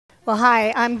Well,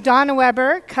 hi, I'm Donna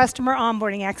Weber, customer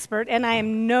onboarding expert, and I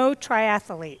am no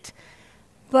triathlete.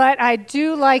 But I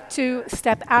do like to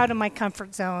step out of my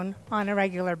comfort zone on a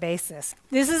regular basis.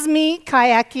 This is me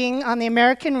kayaking on the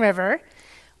American River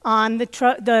on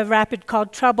the rapid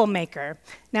called Troublemaker.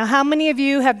 Now, how many of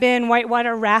you have been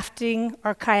whitewater rafting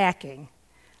or kayaking?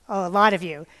 Oh, a lot of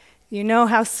you. You know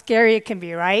how scary it can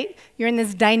be, right? You're in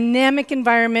this dynamic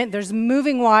environment, there's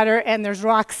moving water, and there's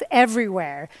rocks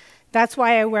everywhere. That's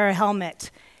why I wear a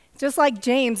helmet. Just like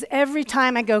James, every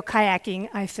time I go kayaking,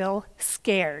 I feel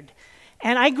scared.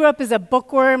 And I grew up as a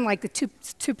bookworm, like the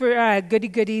super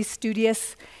goody-goody,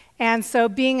 studious. And so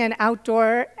being an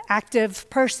outdoor active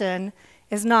person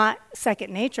is not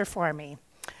second nature for me.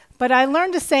 But I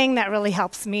learned a saying that really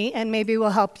helps me and maybe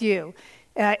will help you.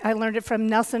 I learned it from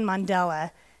Nelson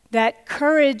Mandela, that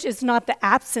courage is not the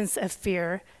absence of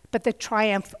fear, but the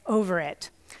triumph over it.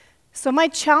 So my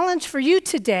challenge for you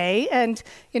today, and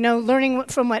learning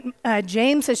from what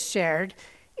James has shared,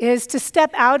 is to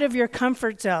step out of your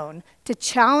comfort zone, to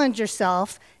challenge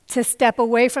yourself, to step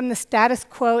away from the status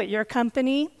quo at your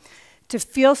company, to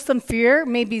feel some fear,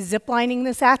 maybe ziplining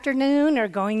this afternoon or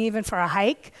going even for a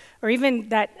hike, or even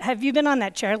that, have you been on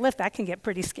that chairlift? That can get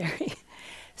pretty scary.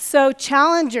 So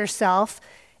challenge yourself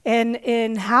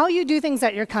in how you do things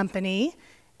at your company,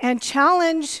 and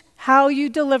challenge how you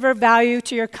deliver value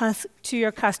to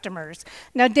your customers.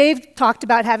 Now, Dave talked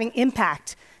about having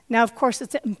impact. Now, of course,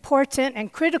 it's important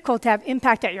and critical to have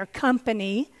impact at your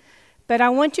company, but I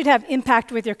want you to have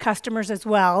impact with your customers as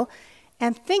well,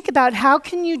 and think about how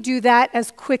can you do that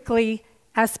as quickly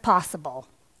as possible.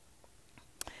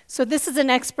 So this is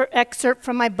an excerpt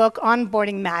from my book,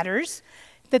 Onboarding Matters,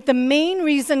 that the main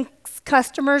reason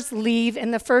customers leave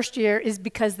in the first year is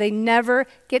because they never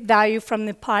get value from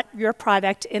your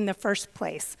product in the first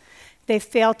place. They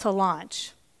fail to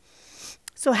launch.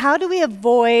 So how do we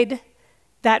avoid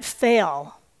that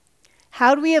fail?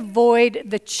 How do we avoid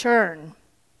the churn?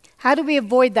 How do we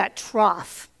avoid that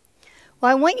trough?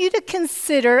 Well, I want you to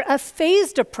consider a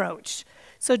phased approach.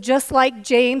 So just like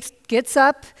James gets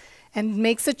up and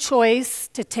makes a choice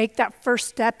to take that first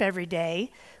step every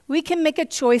day, we can make a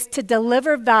choice to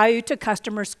deliver value to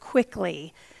customers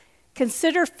quickly.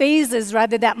 Consider phases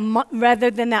rather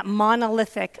than that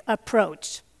monolithic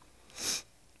approach.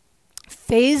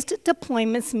 Phased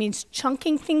deployments means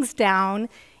chunking things down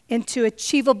into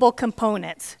achievable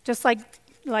components, just like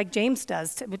James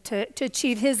does to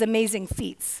achieve his amazing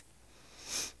feats.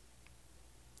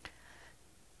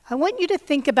 I want you to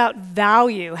think about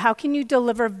value. How can you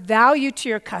deliver value to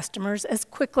your customers as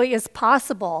quickly as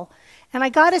possible? And I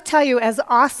gotta tell you, as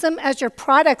awesome as your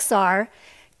products are,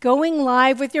 going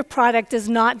live with your product does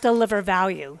not deliver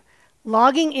value.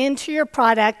 Logging into your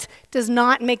product does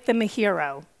not make them a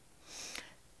hero.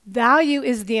 Value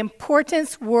is the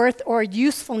importance, worth, or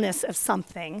usefulness of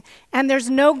something. And there's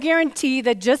no guarantee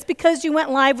that just because you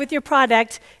went live with your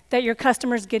product that your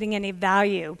customer's getting any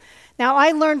value. Now,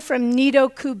 I learned from Nido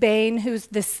Kubain, who's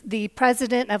the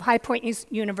president of High Point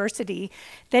University,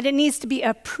 that it needs to be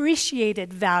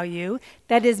appreciated value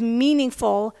that is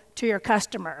meaningful to your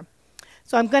customer.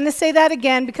 So I'm going to say that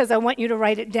again because I want you to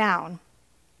write it down.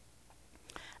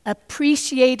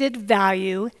 Appreciated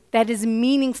value that is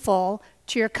meaningful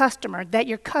to your customer, that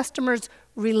your customers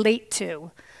relate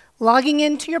to. Logging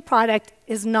into your product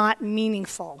is not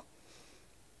meaningful.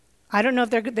 I don't know if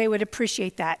they would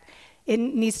appreciate that. It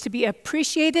needs to be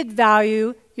appreciated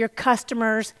value your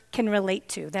customers can relate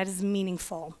to. That is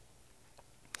meaningful.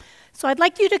 So I'd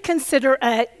like you to consider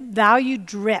a value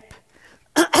drip.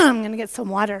 I'm going to get some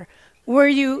water. Where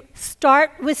you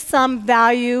start with some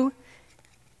value,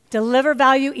 deliver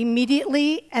value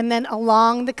immediately, and then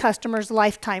along the customer's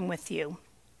lifetime with you.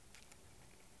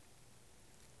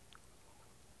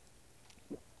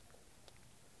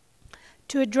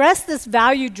 To address this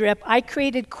value drip, I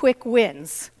created quick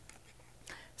wins.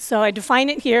 So I define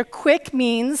it here. Quick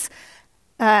means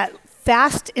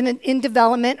fast in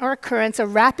development or occurrence, a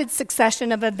rapid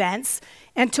succession of events.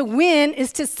 And to win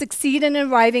is to succeed in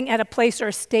arriving at a place or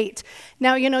a state.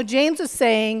 Now, James was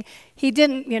saying he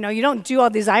didn't, you don't do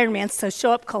all these Ironmans to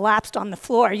show up collapsed on the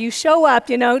floor. You show up,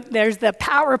 there's the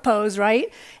power pose,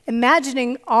 right?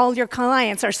 Imagining all your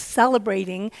clients are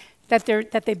celebrating that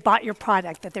they bought your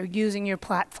product, that they're using your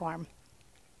platform.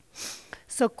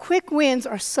 So quick wins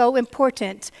are so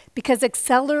important because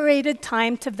accelerated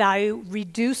time to value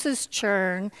reduces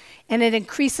churn and it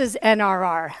increases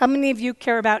NRR. How many of you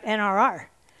care about NRR?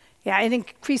 Yeah, it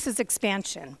increases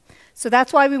expansion. So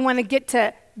that's why we want to get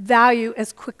to value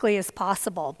as quickly as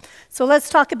possible. So let's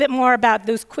talk a bit more about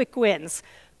those quick wins.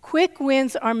 Quick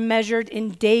wins are measured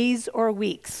in days or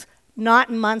weeks, not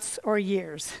months or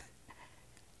years.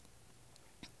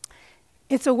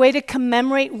 It's a way to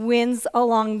commemorate wins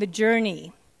along the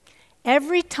journey.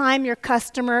 Every time your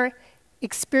customer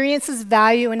experiences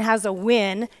value and has a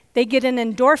win, they get an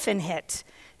endorphin hit.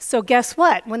 So guess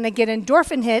what? When they get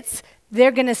endorphin hits,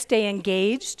 they're going to stay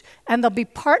engaged, and they'll be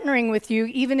partnering with you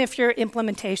even if your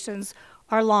implementations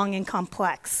are long and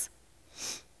complex.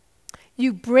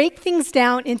 You break things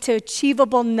down into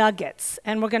achievable nuggets,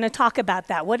 and we're going to talk about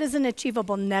that. What is an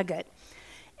achievable nugget?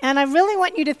 And I really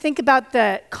want you to think about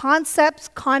the concepts,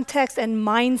 context, and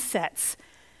mindsets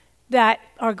that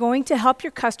are going to help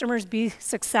your customers be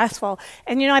successful.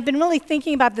 And I've been really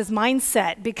thinking about this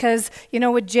mindset because,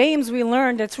 with James we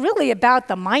learned it's really about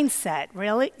the mindset,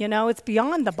 really. It's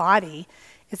beyond the body.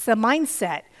 It's the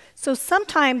mindset. So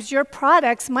sometimes your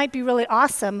products might be really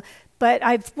awesome, but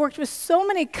I've worked with so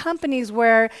many companies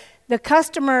where the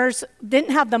customers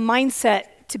didn't have the mindset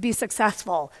to be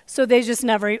successful, so they just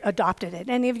never adopted it.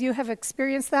 Any of you have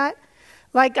experienced that?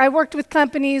 Like, I worked with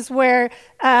companies where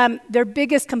their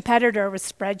biggest competitor was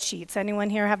spreadsheets. Anyone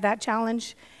here have that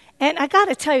challenge? And I got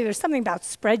to tell you, there's something about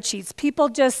spreadsheets. People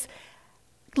just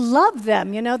love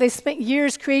them. They spent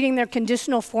years creating their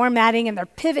conditional formatting and their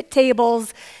pivot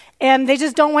tables, and they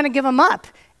just don't want to give them up.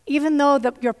 Even though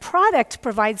your product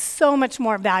provides so much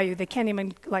more value, they can't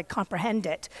even comprehend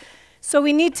it. So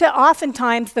we need to,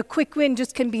 oftentimes, the quick win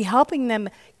just can be helping them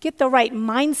get the right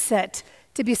mindset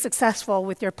to be successful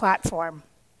with your platform.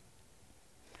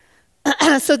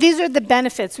 So these are the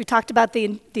benefits. We talked about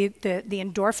the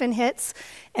endorphin hits.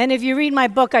 And if you read my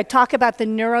book, I talk about the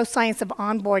neuroscience of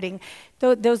onboarding.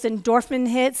 Those endorphin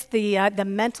hits, the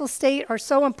mental state, are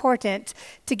so important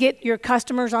to get your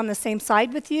customers on the same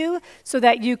side with you so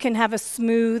that you can have a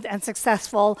smooth and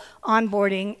successful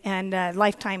onboarding and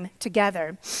lifetime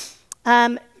together.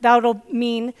 That'll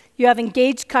mean you have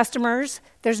engaged customers.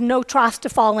 There's no troughs to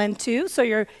fall into, so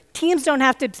your teams don't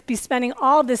have to be spending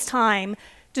all this time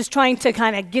just trying to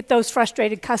kind of get those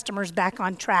frustrated customers back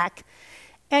on track.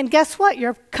 And guess what?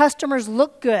 Your customers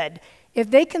look good.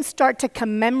 If they can start to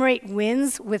commemorate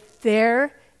wins with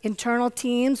their internal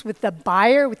teams, with the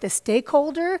buyer, with the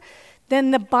stakeholder,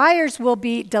 then the buyers will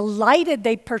be delighted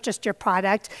they purchased your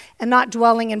product and not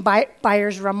dwelling in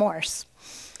buyer's remorse.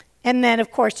 And then, of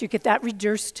course, you get that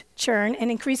reduced churn and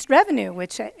increased revenue,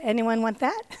 which anyone want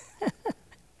that?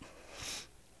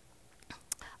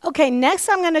 Okay, next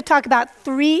I'm going to talk about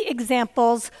 3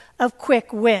 examples of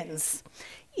quick wins.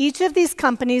 Each of these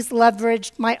companies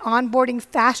leveraged my onboarding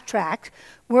fast track,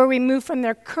 where we moved from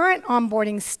their current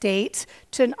onboarding state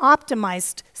to an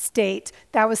optimized state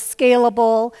that was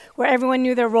scalable, where everyone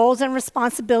knew their roles and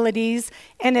responsibilities,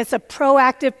 and it's a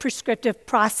proactive, prescriptive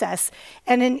process.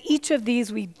 And in each of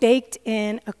these, we baked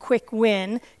in a quick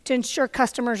win to ensure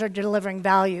customers are delivering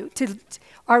value,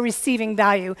 are receiving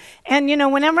value. And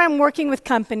whenever I'm working with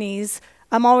companies,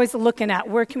 I'm always looking at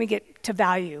where can we get to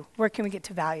value? Where can we get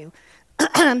to value?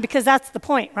 Because that's the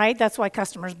point, right? That's why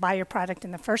customers buy your product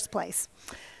in the first place.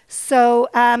 So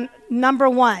number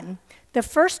 1, the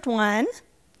first one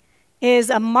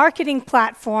is a marketing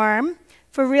platform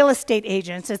for real estate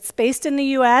agents. It's based in the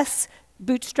US,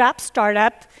 bootstrap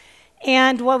startup.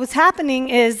 And what was happening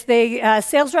is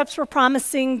sales reps were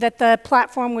promising that the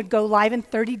platform would go live in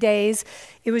 30 days.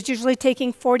 It was usually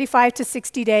taking 45 to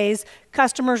 60 days.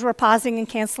 Customers were pausing and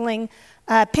canceling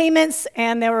payments,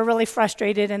 and they were really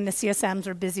frustrated, and the CSMs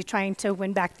were busy trying to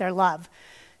win back their love.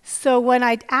 So when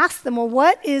I asked them, well,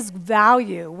 what is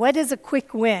value? What is a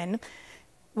quick win?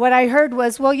 What I heard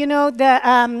was, well,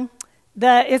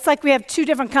 it's like we have 2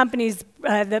 different companies,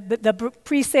 the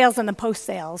pre-sales and the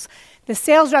post-sales. The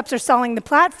sales reps are selling the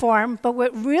platform, but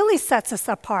what really sets us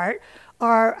apart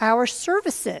are our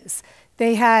services.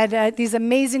 They had these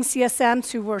amazing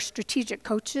CSMs who were strategic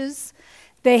coaches.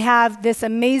 They have this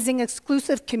amazing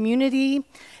exclusive community.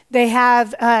 They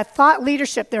have thought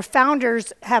leadership. Their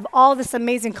founders have all this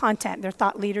amazing content. They're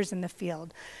thought leaders in the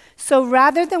field. So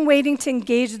rather than waiting to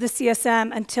engage the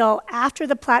CSM until after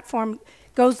the platform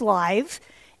goes live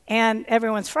and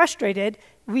everyone's frustrated,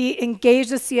 we engage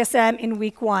the CSM in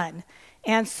week 1.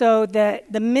 And so the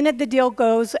minute the deal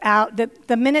goes out,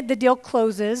 the minute the deal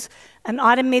closes, an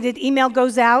automated email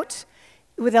goes out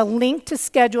with a link to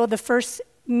schedule the first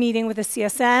meeting with the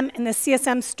CSM, and the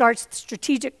CSM starts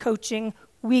strategic coaching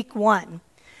week 1.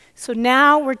 So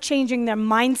now we're changing their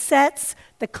mindsets,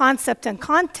 the concept and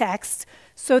context,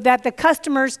 so that the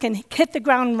customers can hit the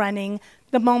ground running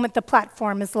the moment the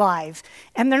platform is live.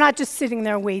 And they're not just sitting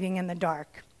there waiting in the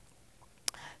dark.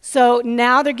 So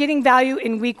now they're getting value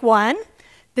in week 1.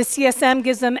 The CSM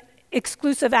gives them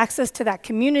exclusive access to that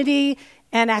community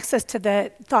and access to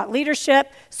the thought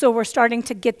leadership. So we're starting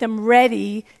to get them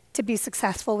ready to be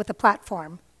successful with the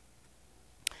platform.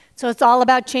 So it's all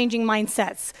about changing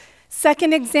mindsets.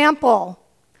 Second example,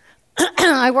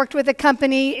 I worked with a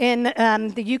company in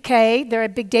the UK. They're a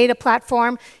big data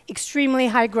platform, extremely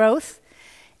high growth.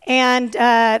 And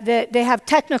they have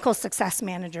technical success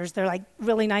managers. They're like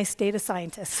really nice data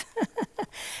scientists.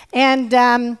 And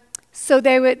so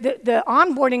the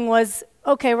onboarding was,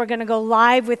 okay, we're going to go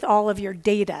live with all of your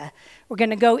data. We're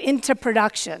going to go into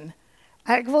production.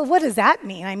 Well, what does that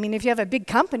mean? I mean, if you have a big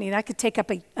company, that could take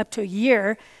up to a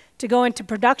year to go into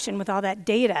production with all that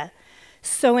data.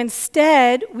 So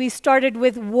instead, we started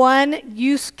with one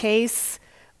use case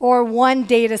or one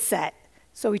data set.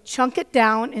 So we chunk it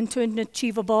down into an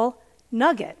achievable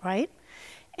nugget, right?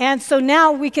 And so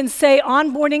now we can say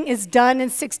onboarding is done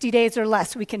in 60 days or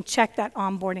less. We can check that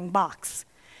onboarding box.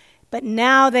 But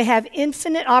now they have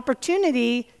infinite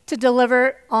opportunity to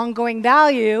deliver ongoing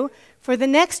value for the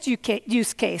next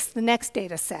use case, the next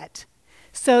data set.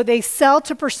 So they sell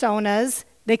to personas.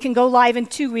 They can go live in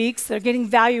 2 weeks. They're getting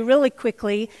value really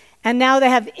quickly. And now they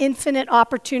have infinite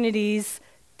opportunities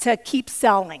to keep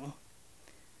selling.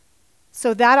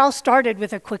 So that all started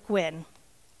with a quick win.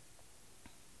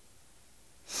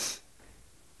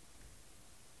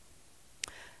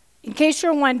 In case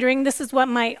you're wondering, this is what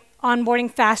my onboarding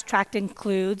fast track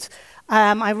includes.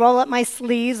 I roll up my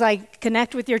sleeves, I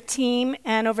connect with your team,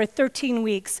 and over 13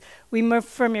 weeks, we move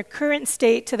from your current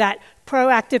state to that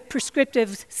proactive,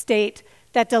 prescriptive state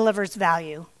that delivers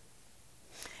value.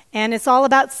 And it's all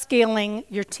about scaling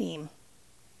your team.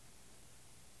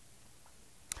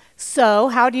 So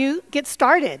how do you get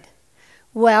started?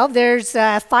 Well, there's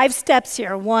 5 steps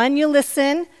here. 1, you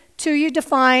listen. 2, you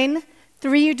define.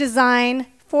 3, you design.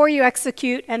 4, you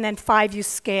execute. And then 5, you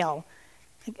scale.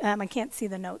 I can't see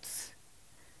the notes.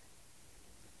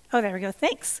 Oh, there we go.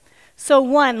 Thanks. So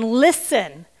 1,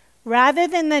 listen. Rather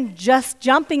than just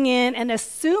jumping in and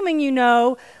assuming you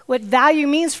know what value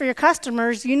means for your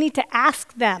customers, you need to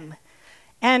ask them.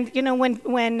 And you know,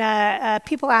 when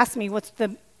people ask me what's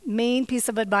the main piece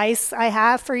of advice I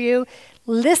have for you,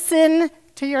 listen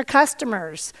to your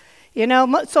customers. You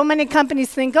know, so many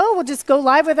companies think, oh, we'll just go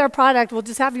live with our product. We'll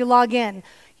just have you log in.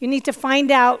 You need to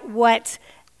find out what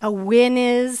a win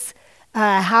is,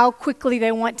 how quickly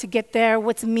they want to get there,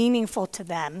 what's meaningful to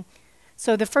them.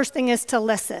 So the first thing is to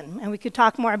listen, and we could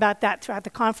talk more about that throughout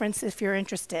the conference if you're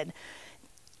interested.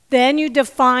 Then you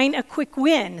define a quick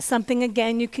win, something,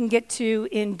 again, you can get to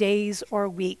in days or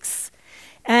weeks.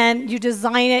 And you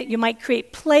design it. You might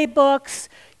create playbooks.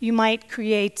 You might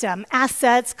create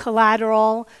assets,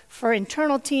 collateral for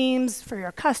internal teams, for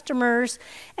your customers.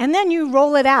 And then you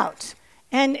roll it out.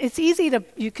 And it's easy to,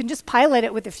 you can just pilot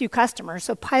it with a few customers.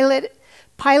 So pilot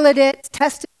it,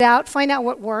 test it out, find out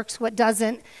what works, what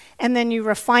doesn't, and then you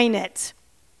refine it.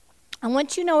 And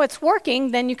once you know it's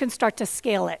working, then you can start to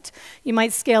scale it. You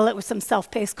might scale it with some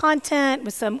self-paced content,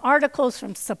 with some articles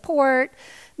from support,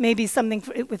 maybe something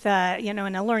with in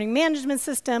a learning management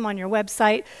system on your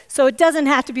website. So it doesn't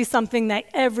have to be something that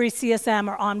every CSM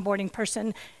or onboarding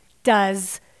person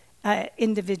does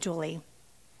individually.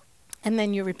 And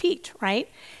then you repeat, right?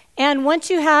 And once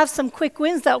you have some quick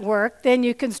wins that work, then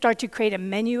you can start to create a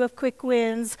menu of quick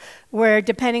wins where,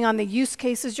 depending on the use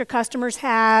cases your customers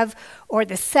have, or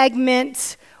the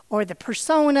segment, or the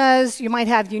personas, you might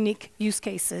have unique use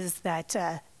cases that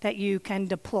you can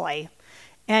deploy.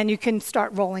 And you can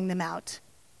start rolling them out.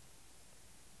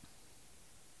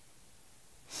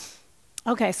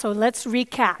 Okay, so let's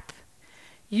recap.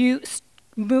 You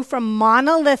move from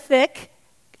monolithic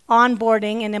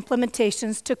onboarding and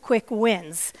implementations to quick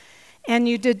wins. And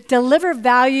you deliver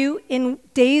value in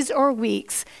days or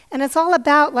weeks. And it's all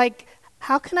about, like,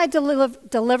 how can I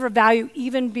deliver value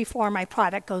even before my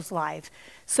product goes live?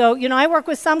 So, you know, I work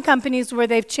with some companies where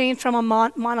they've changed from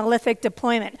a monolithic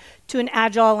deployment to an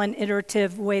agile and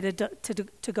iterative way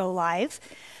to go live.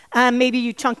 Maybe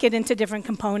you chunk it into different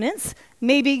components.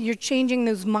 Maybe you're changing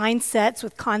those mindsets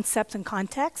with concepts and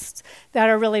contexts that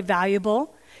are really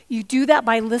valuable. You do that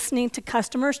by listening to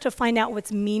customers to find out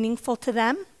what's meaningful to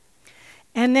them.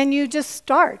 And then you just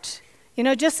start. You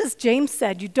know, just as James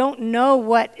said, you don't know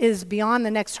what is beyond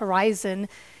the next horizon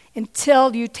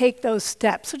until you take those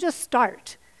steps. So just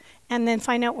start and then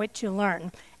find out what you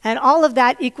learn. And all of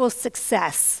that equals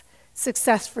success.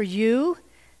 Success for you,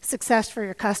 success for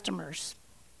your customers.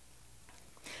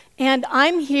 And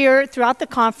I'm here throughout the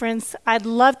conference. I'd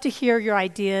love to hear your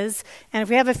ideas. And if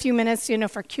we have a few minutes, you know,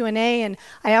 for Q&A, and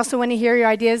I also want to hear your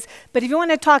ideas. But if you want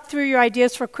to talk through your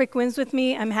ideas for quick wins with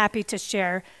me, I'm happy to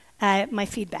share my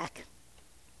feedback.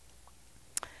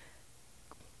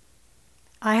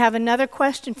 I have another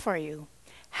question for you.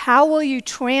 How will you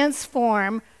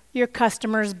transform your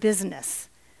customer's business?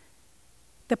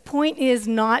 The point is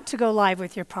not to go live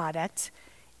with your product.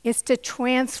 It's to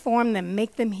transform them,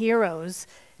 make them heroes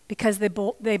because they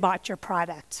bought your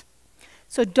product.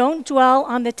 So don't dwell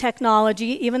on the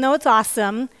technology, even though it's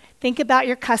awesome. Think about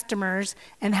your customers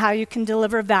and how you can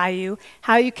deliver value,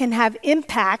 how you can have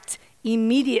impact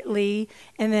immediately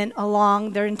and then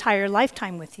along their entire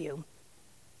lifetime with you.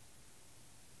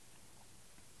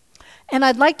 And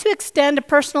I'd like to extend a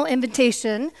personal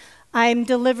invitation. I'm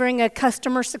delivering a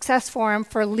customer success forum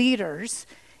for leaders.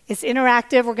 It's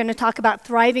interactive. We're going to talk about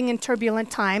thriving in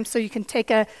turbulent times. So you can take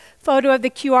a photo of the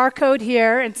QR code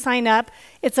here and sign up.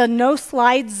 It's a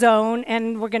no-slide zone,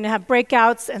 and we're going to have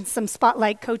breakouts and some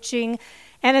spotlight coaching.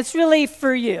 And it's really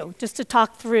for you, just to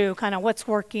talk through kind of what's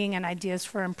working and ideas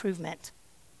for improvement.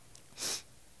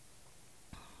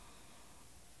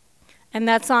 And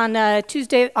that's on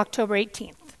Tuesday, October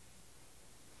 18th.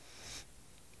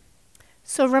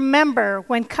 So remember,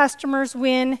 when customers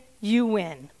win, you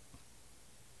win.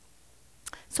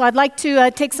 So I'd like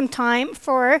to take some time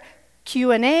for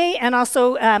Q&A and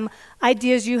also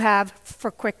ideas you have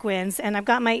for quick wins. And I've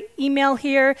got my email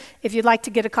here if you'd like to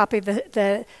get a copy of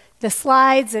the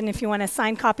slides, and if you want a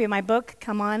signed copy of my book,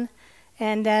 come on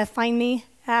and find me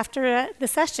after the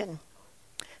session.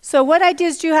 So what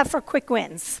ideas do you have for quick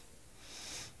wins?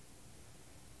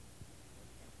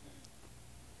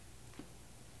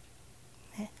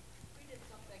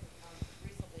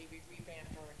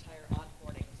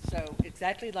 So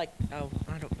exactly like, oh,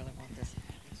 I don't really want this.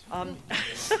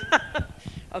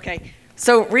 Okay,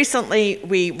 so recently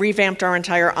we revamped our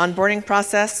entire onboarding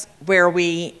process where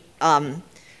we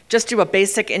just do a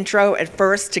basic intro at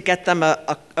first to get them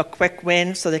a quick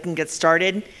win so they can get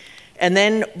started. And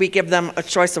then we give them a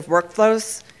choice of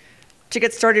workflows to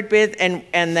get started with,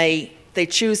 and they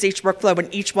choose each workflow,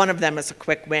 and each one of them is a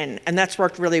quick win. And that's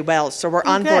worked really well. So we're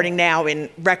onboarding now in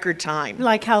record time.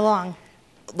 Like how long?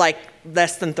 Like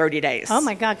less than 30 days. Oh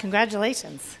my God,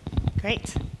 congratulations.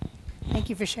 Great. Thank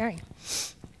you for sharing.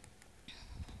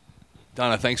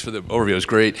 Donna, thanks for the overview. It was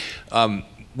great.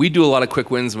 We do a lot of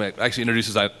quick wins. It actually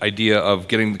introduces the idea of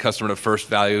getting the customer to first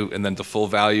value and then to full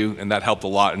value, and that helped a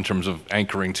lot in terms of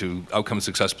anchoring to outcome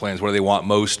success plans. What do they want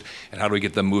most, and how do we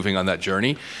get them moving on that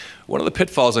journey? One of the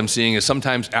pitfalls I'm seeing is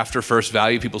sometimes after first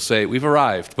value, people say, we've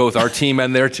arrived, both our team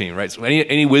and their team, right? So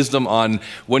any wisdom on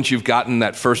once you've gotten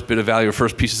that first bit of value or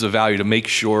first pieces of value to make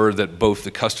sure that both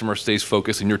the customer stays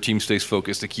focused and your team stays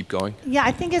focused to keep going? Yeah,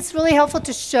 I think it's really helpful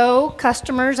to show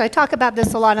customers, I talk about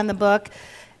this a lot in the book,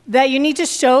 that you need to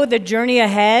show the journey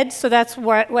ahead. So that's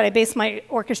what I base my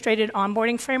orchestrated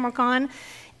onboarding framework on.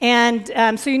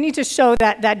 And so you need to show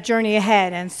that journey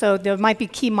ahead. And so there might be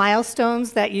key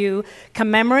milestones that you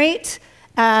commemorate,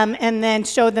 and then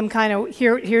show them kind of,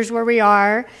 here's where we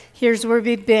are, here's where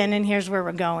we've been, and here's where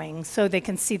we're going, so they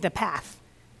can see the path.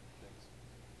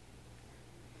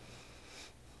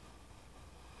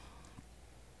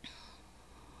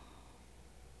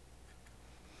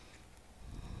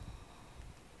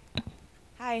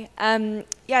 Hi.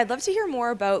 Yeah, I'd love to hear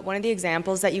more about one of the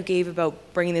examples that you gave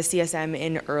about bringing the CSM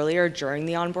in earlier during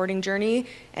the onboarding journey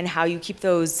and how you keep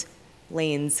those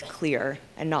lanes clear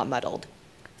and not muddled.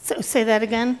 So say that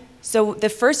again. So the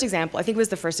first example, I think it was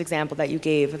the first example that you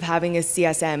gave of having a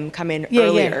CSM come in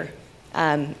earlier.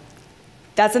 Yeah.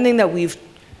 That's something that we've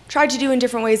tried to do in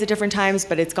different ways at different times,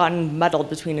 but it's gotten muddled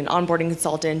between an onboarding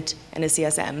consultant and a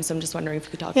CSM. So I'm just wondering if you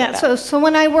could talk about that. Yeah, so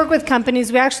when I work with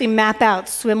companies, we actually map out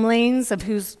swim lanes of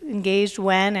who's engaged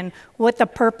when and what the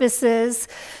purpose is.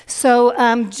 So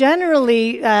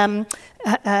generally,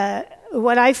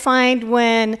 what I find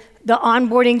when the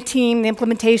onboarding team, the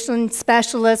implementation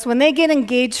specialists, when they get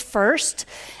engaged first,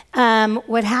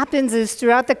 what happens is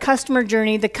throughout the customer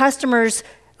journey, the customers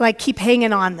like keep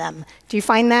hanging on them. Do you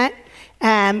find that?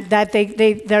 That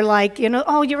they're like, you know,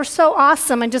 oh, you're so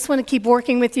awesome. I just want to keep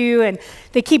working with you. And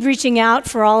they keep reaching out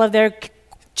for all of their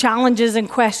challenges and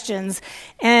questions.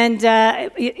 And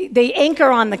they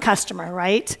anchor on the customer,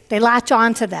 right? They latch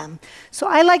on to them. So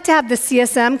I like to have the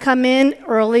CSM come in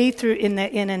early through in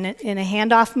a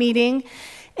handoff meeting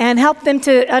and help them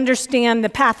to understand the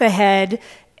path ahead.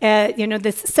 You know,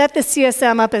 set the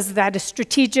CSM up as a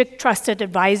strategic, trusted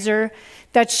advisor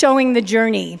that's showing the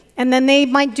journey. And then they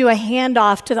might do a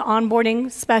handoff to the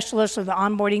onboarding specialist or the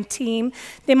onboarding team.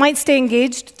 They might stay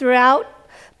engaged throughout,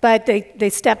 but they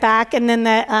step back, and then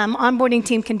the onboarding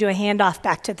team can do a handoff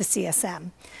back to the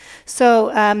CSM.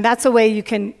 So that's a way you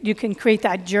can create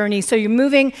that journey. So you're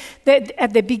moving,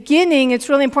 at the beginning, it's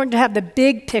really important to have the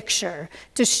big picture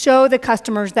to show the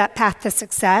customers that path to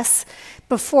success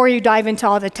before you dive into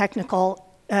all the technical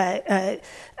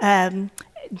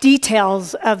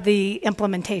details of the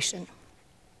implementation.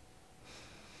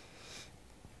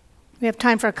 We have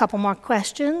time for a couple more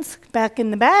questions. Back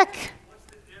in the back. What's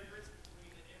the difference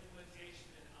between an implementation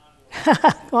and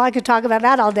onboarding? Well, I could talk about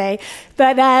that all day.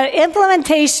 But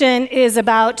implementation is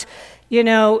about,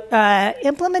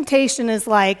 implementation is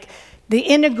like the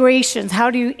integrations. How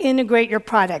do you integrate your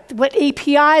product? What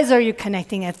APIs are you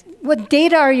connecting with? What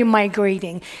data are you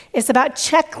migrating? It's about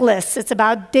checklists. It's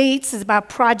about dates. It's about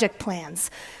project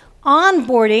plans.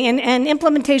 Onboarding and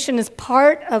implementation is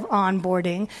part of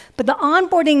onboarding, but the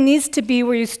onboarding needs to be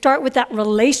where you start with that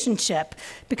relationship,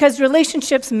 because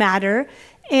relationships matter,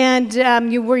 and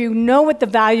where you know what the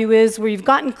value is, where you've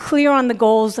gotten clear on the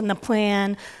goals and the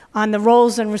plan, on the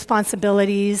roles and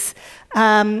responsibilities,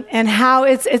 and how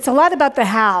it's a lot about the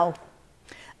how.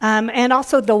 And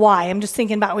also the why. I'm just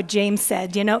thinking about what James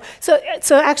said,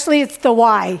 So actually it's the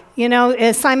why,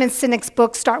 Simon Sinek's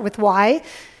book, Start With Why.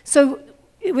 So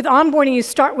with onboarding, you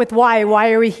start with why.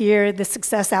 Why are we here? The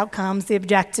success outcomes, the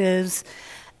objectives.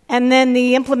 And then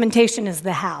the implementation is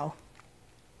the how.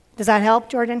 Does that help,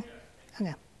 Jordan?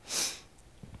 Okay.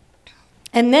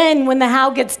 And then when the how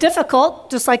gets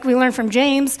difficult, just like we learned from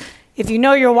James, if you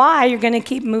know your why, you're going to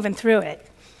keep moving through it.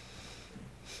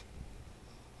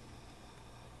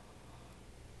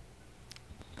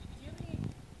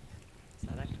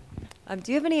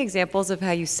 Do you have any examples of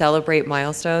how you celebrate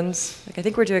milestones? I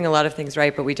think we're doing a lot of things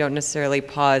right, but we don't necessarily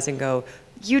pause and go,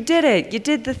 you did it, you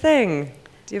did the thing.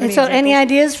 Do you have any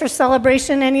ideas for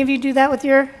celebration? Any of you do that with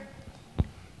your?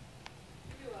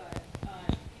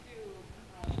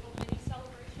 Little mini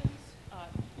celebrations.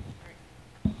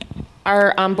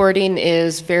 Our onboarding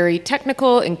is very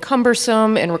technical and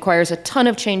cumbersome and requires a ton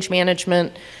of change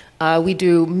management. We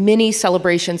do mini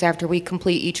celebrations after we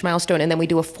complete each milestone, and then we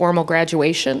do a formal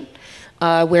graduation.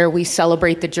 Where we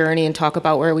celebrate the journey and talk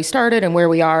about where we started and where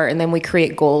we are, and then we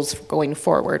create goals going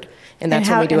forward. And that's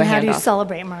when we do a handoff. How do you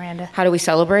celebrate, Miranda? How do we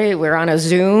celebrate? We're on a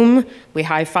Zoom. We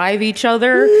high-five each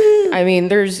other. Woo. I mean,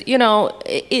 there's,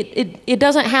 it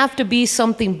doesn't have to be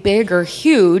something big or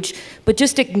huge, but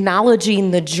just acknowledging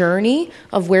the journey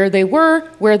of where they were,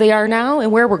 where they are now,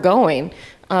 and where we're going.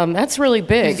 That's really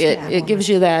big. It gives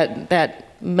you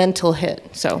that mental hit.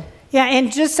 So. Yeah,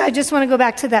 and I just want to go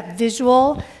back to that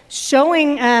visual.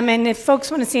 Showing, and if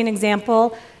folks want to see an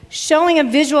example, showing a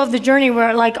visual of the journey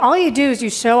where all you do is you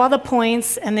show all the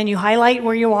points and then you highlight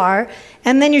where you are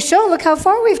and then you show, look how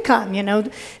far we've come,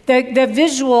 The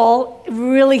visual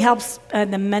really helps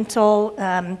the mental,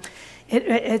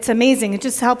 it's amazing. It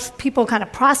just helps people kind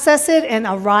of process it and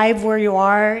arrive where you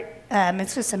are.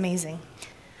 It's just amazing.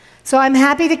 So I'm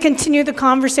happy to continue the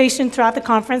conversation throughout the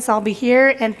conference. I'll be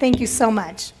here, and thank you so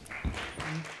much.